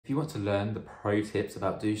you want to learn the pro tips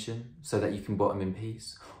about douching so that you can bottom in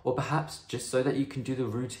peace, or perhaps just so that you can do the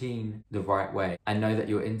routine the right way and know that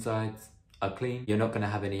your insides are clean, you're not going to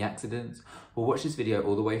have any accidents, well, watch this video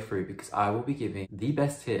all the way through because I will be giving the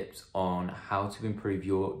best tips on how to improve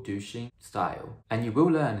your douching style, and you will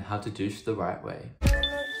learn how to douche the right way.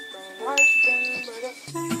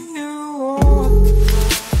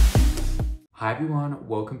 Hi everyone,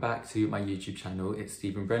 welcome back to my YouTube channel. It's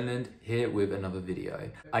Stephenbrenland here with another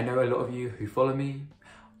video. I know a lot of you who follow me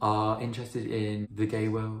are interested in the gay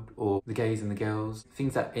world, or the gays and the girls,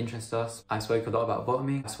 things that interest us. I spoke a lot about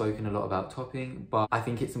bottoming, I've spoken a lot about topping, but I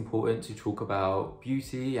think it's important to talk about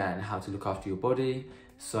beauty and how to look after your body.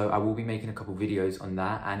 So I will be making a couple videos on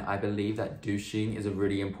that, and I believe that douching is a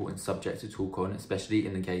really important subject to talk on, especially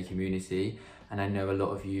in the gay community. And I know a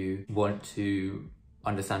lot of you want to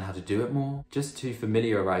understand how to do it more. Just to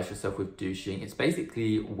familiarize yourself with douching, it's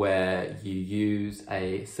basically where you use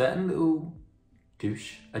a certain little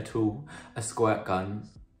douche, a tool, a squirt gun,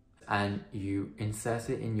 and you insert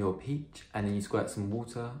it in your peach, and then you squirt some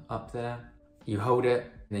water up there, you hold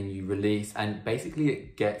it, and then you release, and basically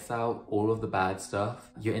it gets out all of the bad stuff.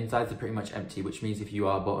 Your insides are pretty much empty, which means if you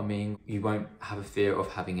are bottoming, you won't have a fear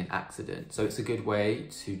of having an accident. So it's a good way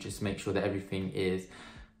to just make sure that everything is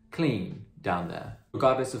clean down there.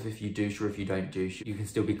 Regardless of if you douche or if you don't douche, you can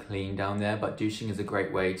still be clean down there, but douching is a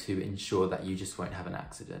great way to ensure that you just won't have an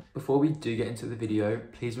accident. Before we do get into the video,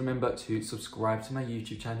 please remember to subscribe to my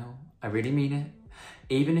YouTube channel. I really mean it.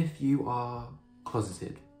 Even if you are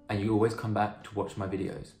closeted and you always come back to watch my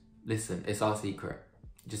videos, listen, it's our secret.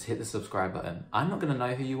 Just hit the subscribe button. I'm not gonna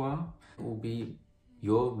know who you are. It will be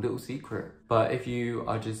your little secret. But if you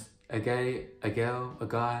are just a gay, a girl, a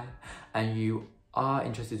guy, and you are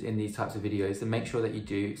interested in these types of videos, then make sure that you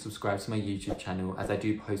do subscribe to my YouTube channel, as I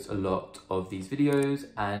do post a lot of these videos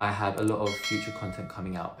and I have a lot of future content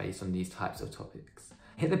coming out based on these types of topics.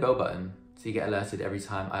 Hit the bell button so you get alerted every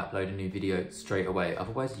time I upload a new video straight away.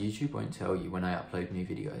 Otherwise YouTube won't tell you when I upload new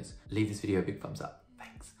videos. Leave this video a big thumbs up.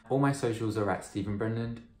 Thanks. All my socials are at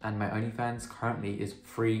Stephenbrenland, and my OnlyFans currently is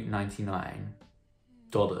 $3.99.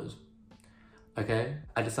 Okay,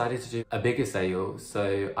 I decided to do a bigger sale,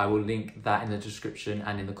 so I will link that in the description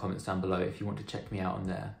and in the comments down below if you want to check me out on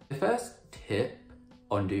there. The first tip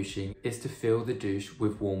on douching is to fill the douche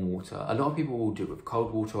with warm water. A lot of people will do it with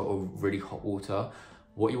cold water or really hot water.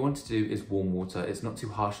 What you want to do is warm water. It's not too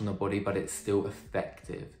harsh on the body, but it's still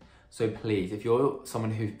effective. So please, if you're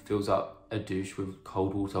someone who fills up a douche with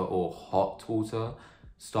cold water or hot water,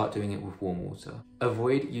 start doing it with warm water.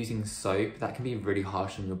 Avoid using soap. That can be really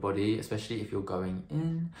harsh on your body, especially if you're going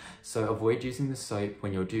in. So avoid using the soap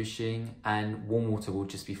when you're douching, and warm water will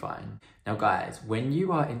just be fine. Now guys, when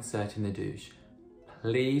you are inserting the douche,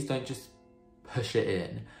 please don't just push it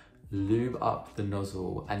in. Lube up the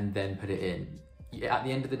nozzle and then put it in. At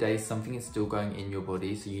the end of the day, something is still going in your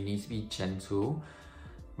body, so you need to be gentle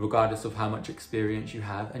regardless of how much experience you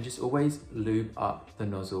have, and just always lube up the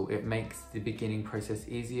nozzle. It makes the beginning process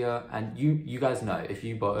easier, and you guys know, if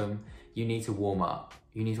you bottom, you need to warm up.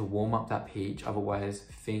 You need to warm up that peach, otherwise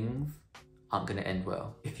things aren't gonna end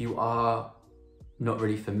well. If you are not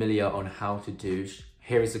really familiar on how to douche,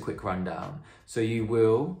 here is a quick rundown. So you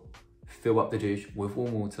will fill up the douche with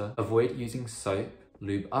warm water, avoid using soap,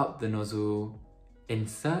 lube up the nozzle,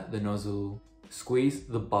 insert the nozzle, squeeze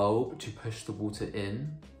the bulb to push the water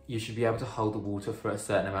in. You should be able to hold the water for a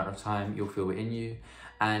certain amount of time. You'll feel it in you.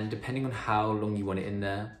 And depending on how long you want it in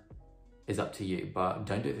there is up to you, but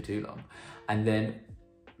don't do it for too long. And then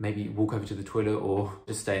maybe walk over to the toilet or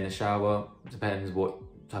just stay in the shower. Depends what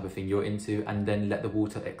type of thing you're into. And then let the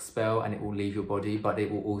water expel, and it will leave your body, but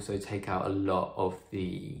it will also take out a lot of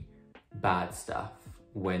the bad stuff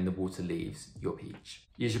when the water leaves your peach.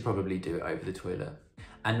 You should probably do it over the toilet.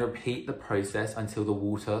 And repeat the process until the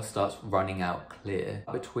water starts running out clear.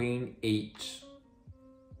 Between each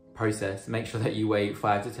process, make sure that you wait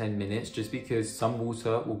 5 to 10 minutes, just because some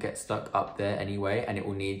water will get stuck up there anyway and it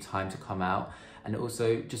will need time to come out. And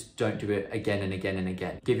also just don't do it again and again and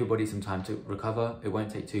again. Give your body some time to recover. It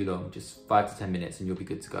won't take too long, just 5 to 10 minutes and you'll be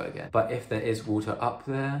good to go again. But if there is water up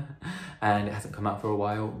there and it hasn't come out for a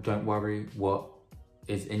while, don't worry, what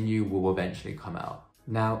is in you will eventually come out.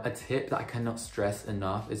 Now, a tip that I cannot stress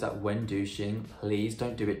enough is that when douching, please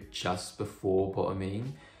don't do it just before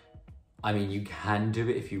bottoming. I mean, you can do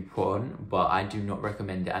it if you want, but I do not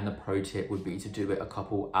recommend it. And the pro tip would be to do it a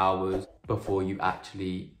couple hours before you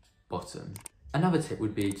actually bottom. Another tip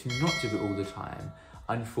would be to not do it all the time.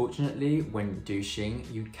 Unfortunately, when douching,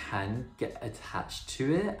 you can get attached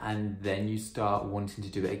to it and then you start wanting to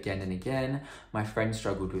do it again and again. My friend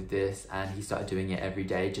struggled with this and he started doing it every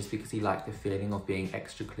day just because he liked the feeling of being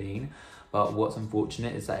extra clean. But what's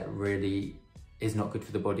unfortunate is that it really is not good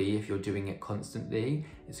for the body if you're doing it constantly.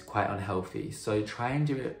 It's quite unhealthy. So try and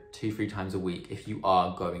do it 2-3 times a week if you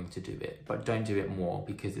are going to do it, but don't do it more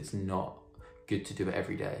because it's not good to do it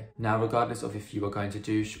every day. Now, regardless of if you are going to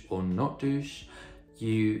douche or not douche,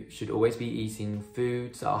 you should always be eating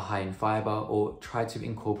foods that are high in fiber, or try to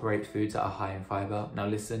incorporate foods that are high in fiber. Now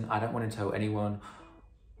listen, I don't want to tell anyone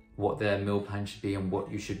what their meal plan should be and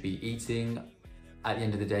what you should be eating. At the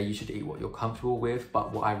end of the day, you should eat what you're comfortable with,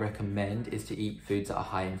 but what I recommend is to eat foods that are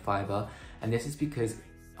high in fiber. And this is because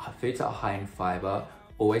foods that are high in fiber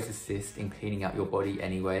always assist in cleaning out your body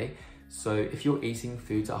anyway. So if you're eating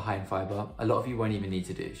foods that are high in fiber, a lot of you won't even need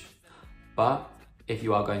to douche. But if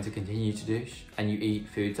you are going to continue to douche and you eat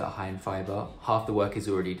foods that are high in fiber, half the work is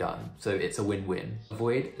already done. So it's a win-win.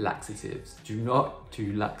 Avoid laxatives. Do not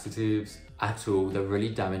do laxatives at all. They're really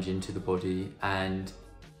damaging to the body. And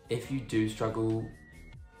if you do struggle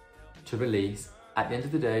to release, at the end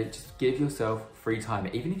of the day, just give yourself free time.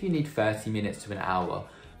 Even if you need 30 minutes to an hour,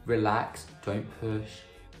 relax, don't push,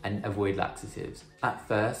 and avoid laxatives. At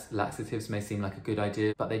first, laxatives may seem like a good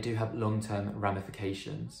idea, but they do have long-term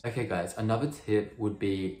ramifications. Okay guys, another tip would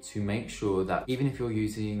be to make sure that even if you're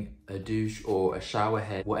using a douche or a shower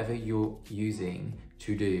head, whatever you're using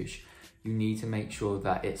to douche, you need to make sure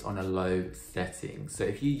that it's on a low setting. So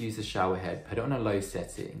if you use a shower head, put it on a low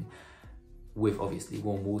setting with obviously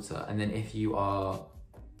warm water. And then if you are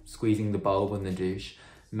squeezing the bulb on the douche,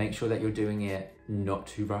 make sure that you're doing it not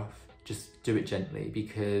too rough. Just do it gently,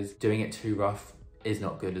 because doing it too rough is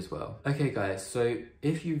not good as well. Okay guys, so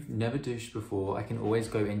if you've never douched before, I can always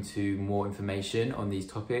go into more information on these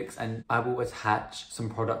topics, and I will attach some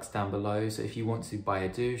products down below. So if you want to buy a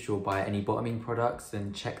douche or buy any bottoming products,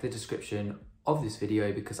 then check the description of this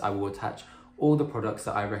video, because I will attach all the products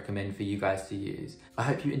that I recommend for you guys to use. I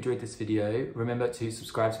hope you enjoyed this video. Remember to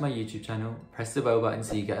subscribe to my YouTube channel, press the bell button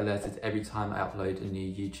so you get alerted every time I upload a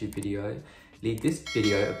new YouTube video. Leave this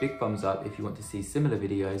video a big thumbs up if you want to see similar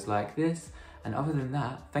videos like this. And other than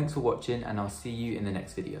that, thanks for watching, and I'll see you in the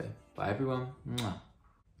next video. Bye everyone. Mwah.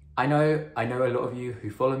 I know a lot of you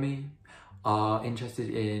who follow me are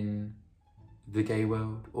interested in the gay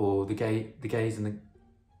world, or the gays and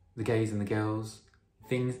the girls,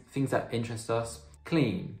 things that interest us.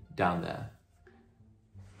 Clean down there.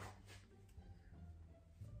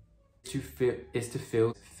 Is to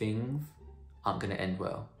feel things aren't gonna end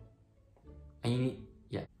well. And you need,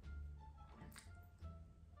 yeah.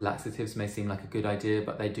 Laxatives may seem like a good idea,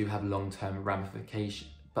 but they do have long-term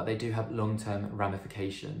ramifications.